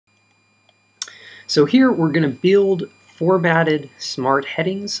So here we're going to build formatted smart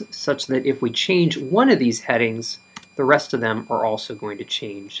headings such that if we change one of these headings, the rest of them are also going to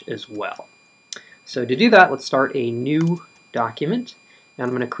change as well. So to do that, let's start a new document, and I'm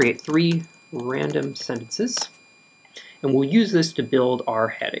going to create 3 random sentences, and we'll use this to build our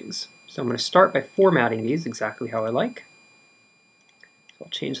headings. So I'm going to start by formatting these exactly how I like. So I'll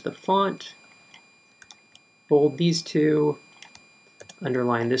change the font, bold these 2,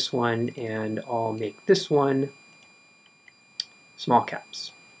 underline this one, and I'll make this one small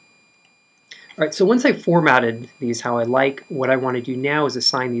caps. All right, so once I've formatted these how I like, what I want to do now is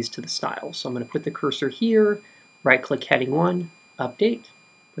assign these to the style. So I'm going to put the cursor here, right-click heading 1, update,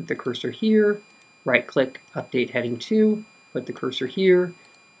 put the cursor here, right-click, update heading 2, put the cursor here,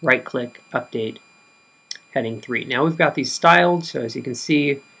 right-click, update heading 3. Now we've got these styled, so as you can see,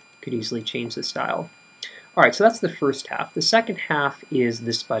 you could easily change the style. All right, so that's the first half. The second half is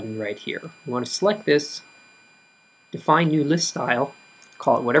this button right here. You want to select this, define new list style,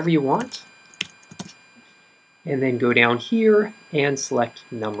 call it whatever you want, and then go down here and select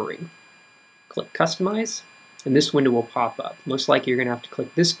numbering. Click Customize, and this window will pop up. Most likely you're going to have to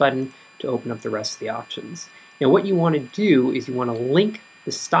click this button to open up the rest of the options. Now what you want to do is you want to link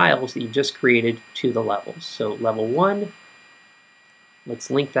the styles that you just created to the levels. So level 1,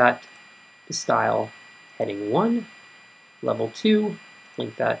 let's link that to style heading 1, level 2,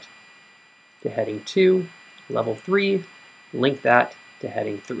 link that to heading 2, level 3, link that to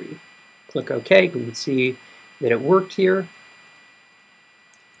heading 3. Click OK, you can see that it worked here.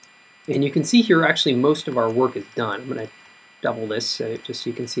 And you can see here actually most of our work is done. I'm going to double this just so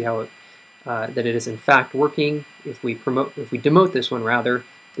you can see how that it is in fact working. If we demote this one rather,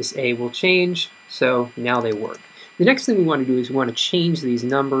 this A will change, so now they work. The next thing we want to do is we want to change these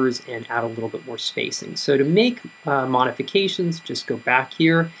numbers and add a little bit more spacing. So to make modifications, just go back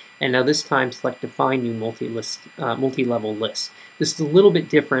here, and now this time select Define New Multi-Level List. This is a little bit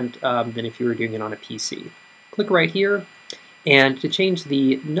different than if you were doing it on a PC. Click right here, and to change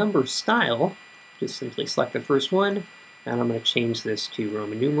the number style, just simply select the first one, and I'm going to change this to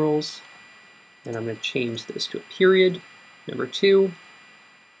Roman numerals, and I'm going to change this to a period. Number 2,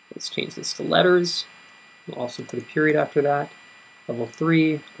 let's change this to letters. We'll also put a period after that. Level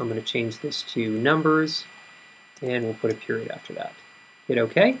 3, I'm going to change this to numbers, and we'll put a period after that. Hit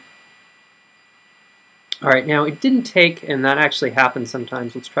OK. All right, now it didn't take, and that actually happens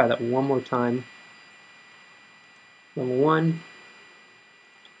sometimes. Let's try that one more time. Level 1,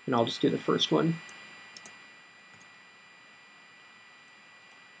 and I'll just do the first one.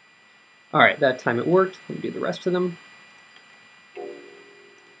 All right, that time it worked. Let me do the rest of them.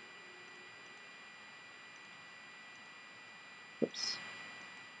 Oops.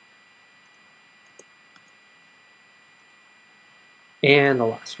 And the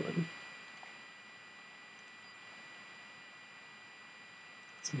last one.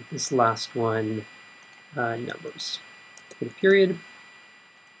 Let's make this last one numbers. Put a period.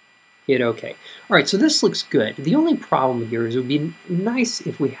 Hit OK. All right, so this looks good. The only problem here is it would be nice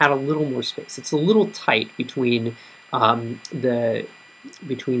if we had a little more space. It's a little tight between the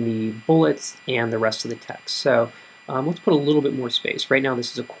bullets and the rest of the text. So let's put a little bit more space. Right now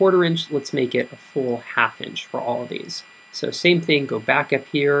this is a 1/4 inch. Let's make it a full 1/2 inch for all of these. So same thing, go back up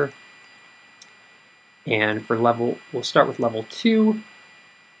here, and for level, we'll start with level 2.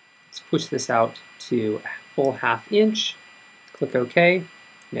 Let's push this out to a full 1/2 inch. Click OK.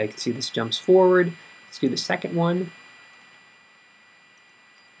 Now you can see this jumps forward. Let's do the second one,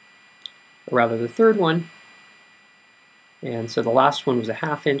 or rather the third one. And so the last one was a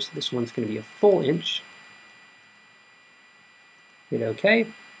 1/2 inch. This one's going to be a full inch. Hit OK.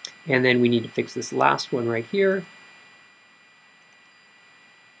 And then we need to fix this last one right here.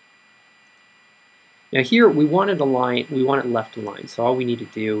 Now here we wanted a line, we want it left aligned. So all we need to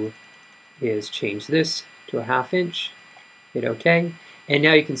do is change this to a 1/2 inch. Hit OK. And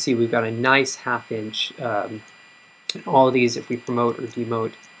now you can see we've got a nice 1/2 inch. All of these, if we promote or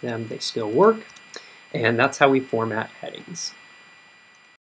demote them, they still work. And that's how we format headings.